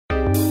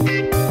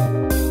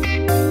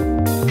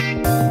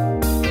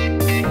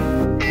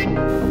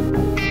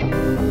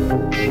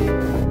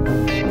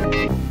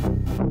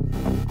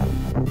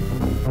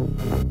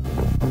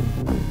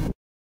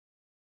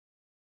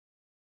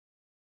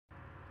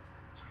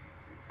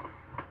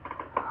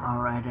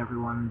Alright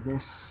everyone,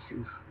 this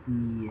is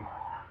the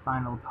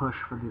final push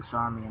for this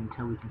army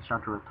until we can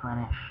start to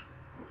replenish.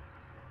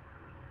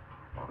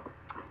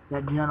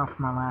 That general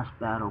from our last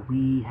battle,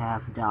 we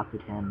have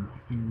adopted him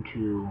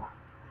into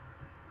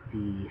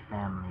the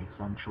family,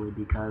 essentially,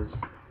 because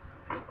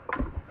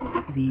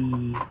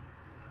the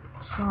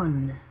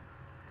son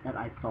that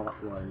I thought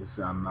was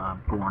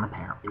born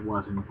apparently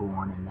wasn't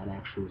born, and that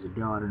actually was a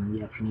daughter, and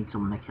we actually need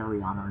someone to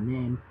carry on our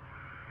name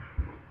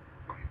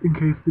in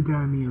case the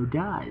daimyo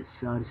dies.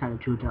 So I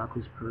decided to adopt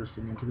this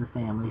person into the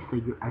family.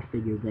 I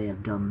figured they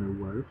have done their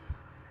worth.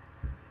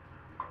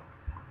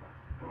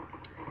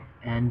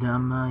 And,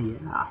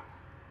 yeah.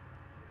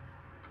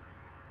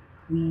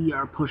 We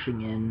are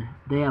pushing in.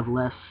 They have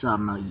less,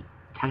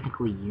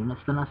 technically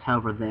units than us.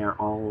 However, they're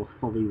all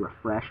fully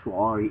refreshed.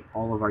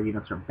 All of our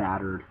units are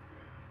battered,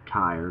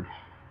 tired,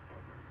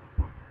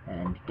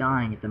 and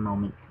dying at the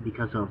moment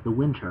because of the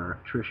winter,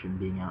 attrition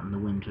being out in the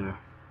winter.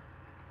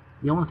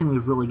 The only thing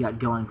we've really got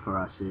going for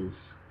us is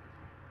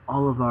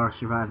all of our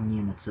surviving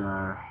units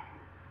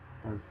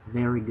have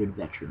very good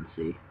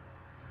veterancy.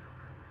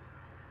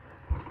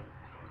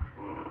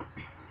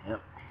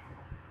 Yep.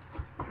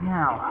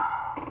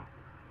 Now,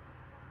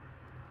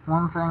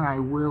 one thing I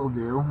will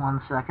do,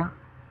 one second.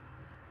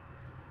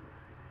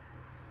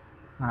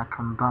 I'm going to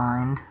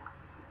combine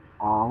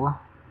all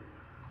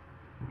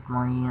of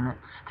my units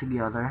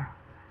together.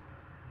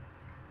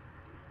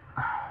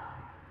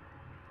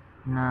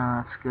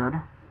 No, that's good.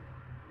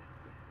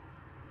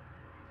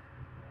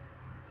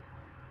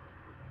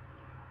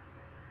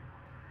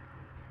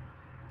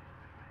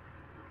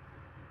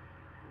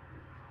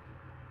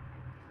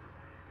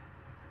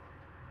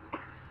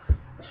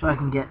 So I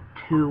can get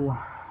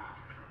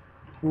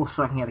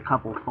so I can get a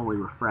couple fully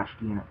refreshed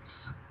units.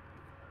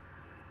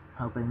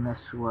 Hoping this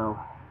will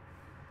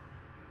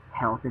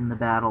help in the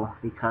battle,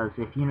 because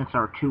if units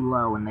are too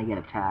low and they get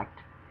attacked,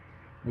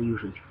 they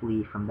usually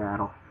flee from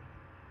battle.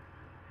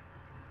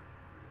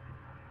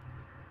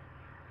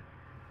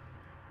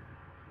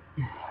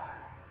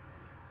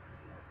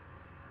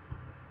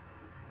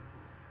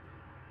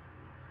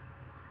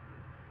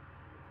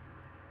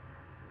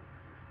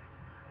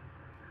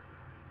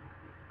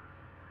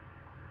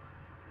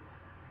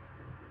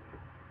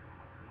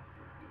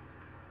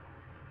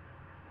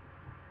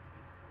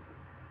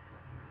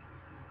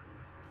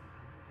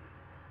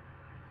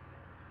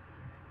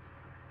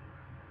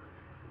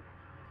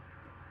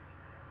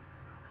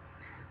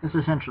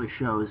 This essentially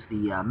shows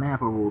the map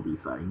where we'll be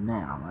fighting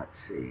now. Let's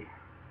see.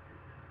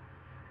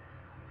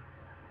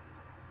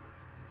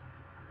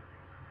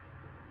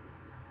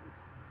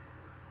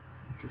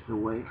 Just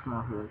away from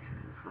our village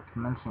for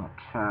commencing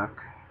attack.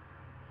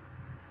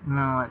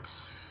 No, let's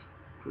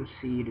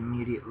proceed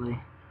immediately.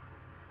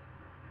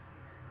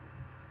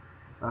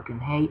 Fucking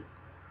hate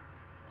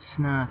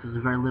snow, because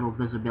there's very little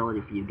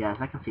visibility for you guys.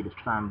 I can see this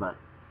time, but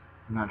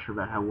I'm not sure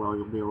about how well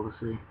you'll be able to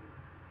see.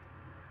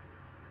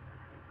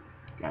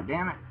 God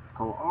damn it.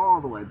 Pull all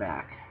the way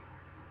back.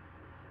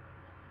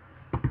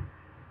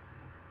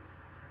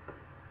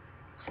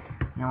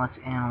 Now let's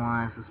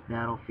analyze this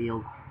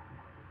battlefield.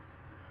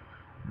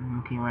 I'm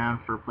looking around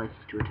for places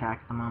to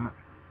attack at the moment.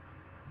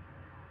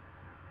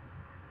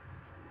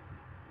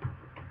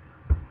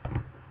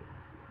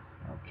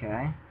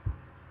 Okay.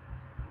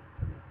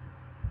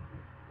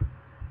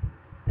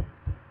 If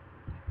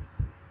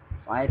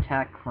I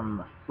attack from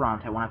the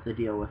front, I won't have to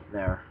deal with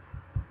their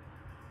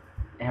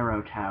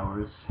arrow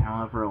towers.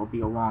 However, it'll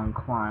be a long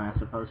climb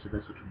as opposed to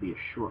this, which would be a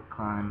short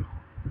climb.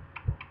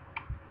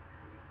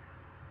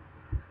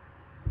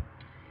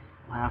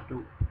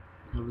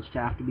 It'll just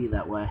have to be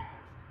that way.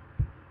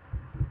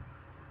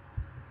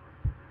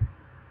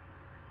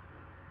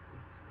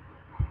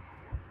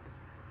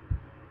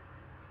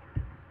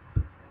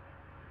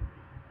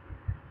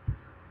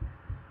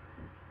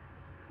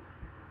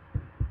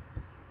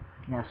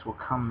 Yes, we'll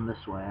come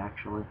this way,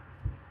 actually.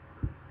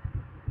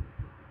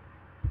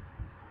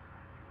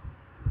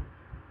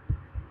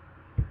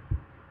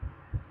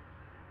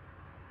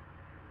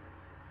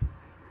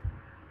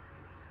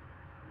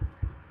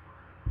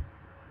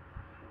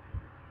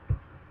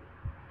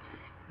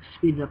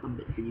 Speed it up a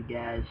bit for you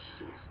guys,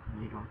 so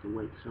you don't have to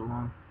wait so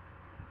long.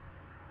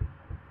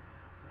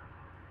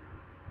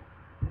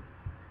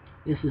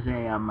 This is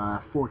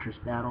a fortress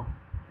battle.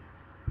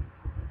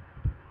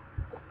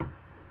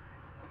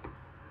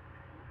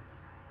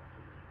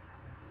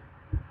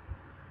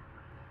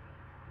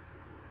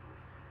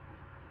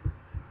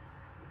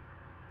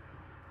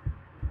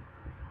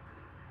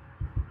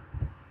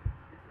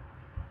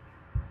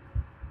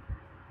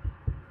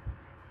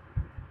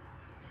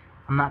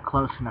 I'm not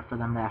close enough for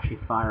them to actually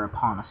fire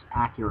upon us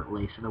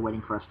accurately, so they're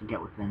waiting for us to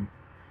get within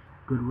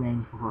good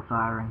range before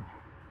firing.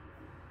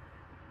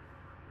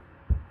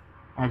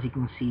 As you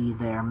can see,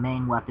 their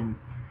main weapon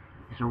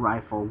is a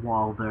rifle,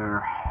 while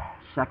their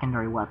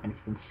secondary weapon, if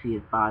you can see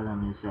it by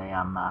them, is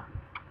a,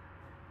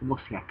 it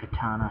looks like a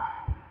katana.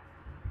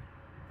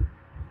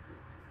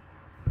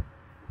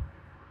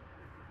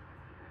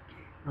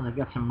 Well, they've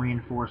got some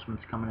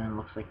reinforcements coming in, it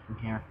looks like, from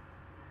here.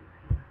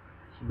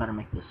 So better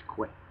make this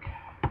quick.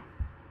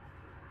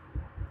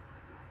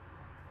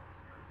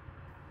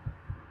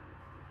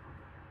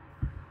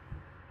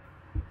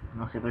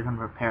 Let's see if they're going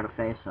to prepare to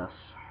face us.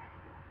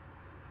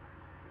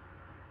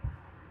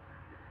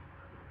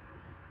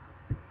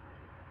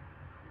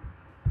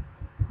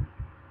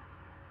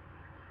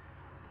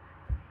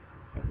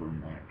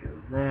 Everyone there,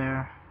 go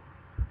there.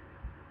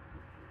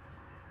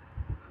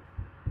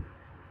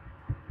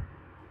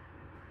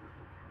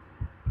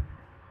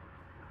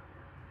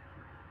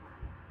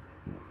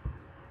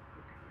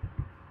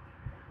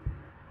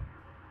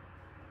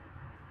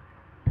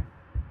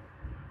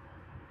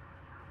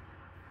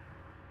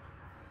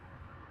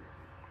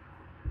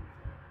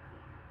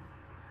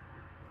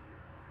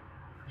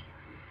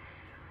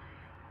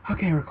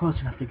 Okay, we're close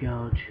enough to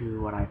go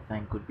to what I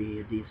think would be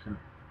a decent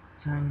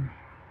thing.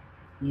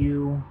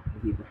 You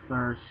will be the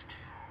first.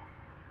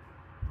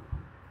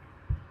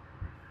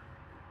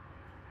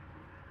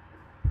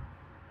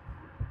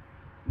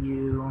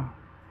 You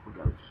will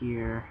go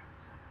here.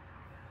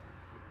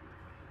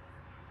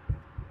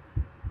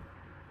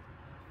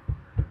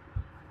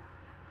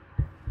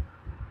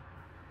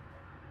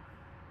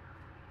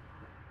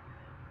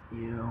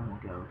 You will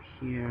go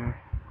here.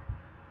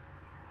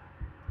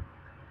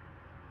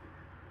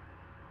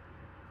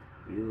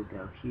 You will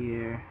go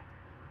here.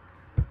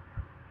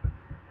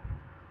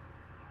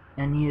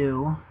 And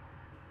you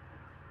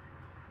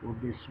will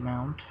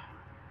dismount.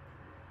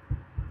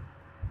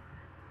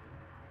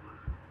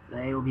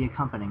 They will be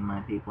accompanying my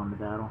people in the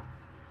battle.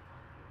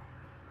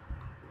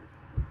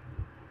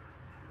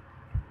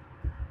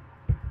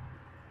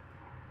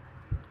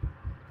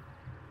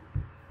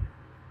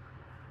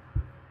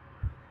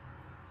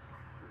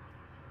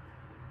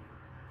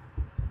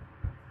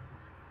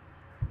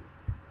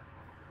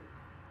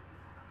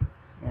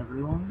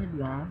 Everyone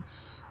advance.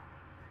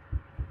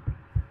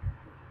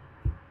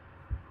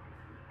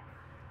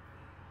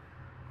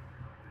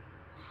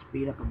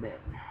 Speed up a bit.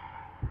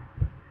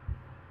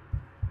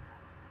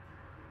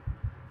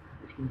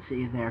 As you can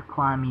see, they're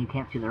climbing. You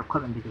can't see their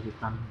equipment because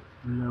it's on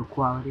low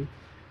quality.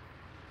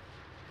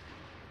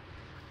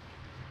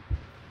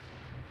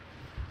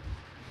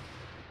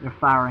 They're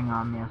firing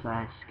on me as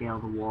I scale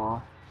the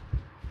wall.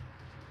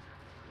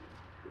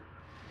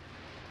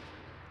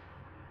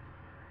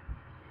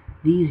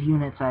 These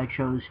units I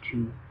chose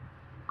to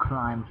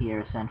climb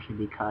here essentially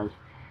because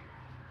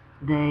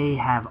they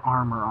have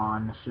armor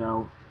on,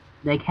 so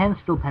they can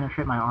still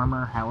penetrate my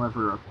armor,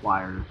 however it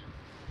requires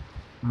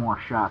more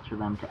shots for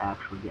them to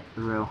actually get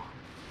through.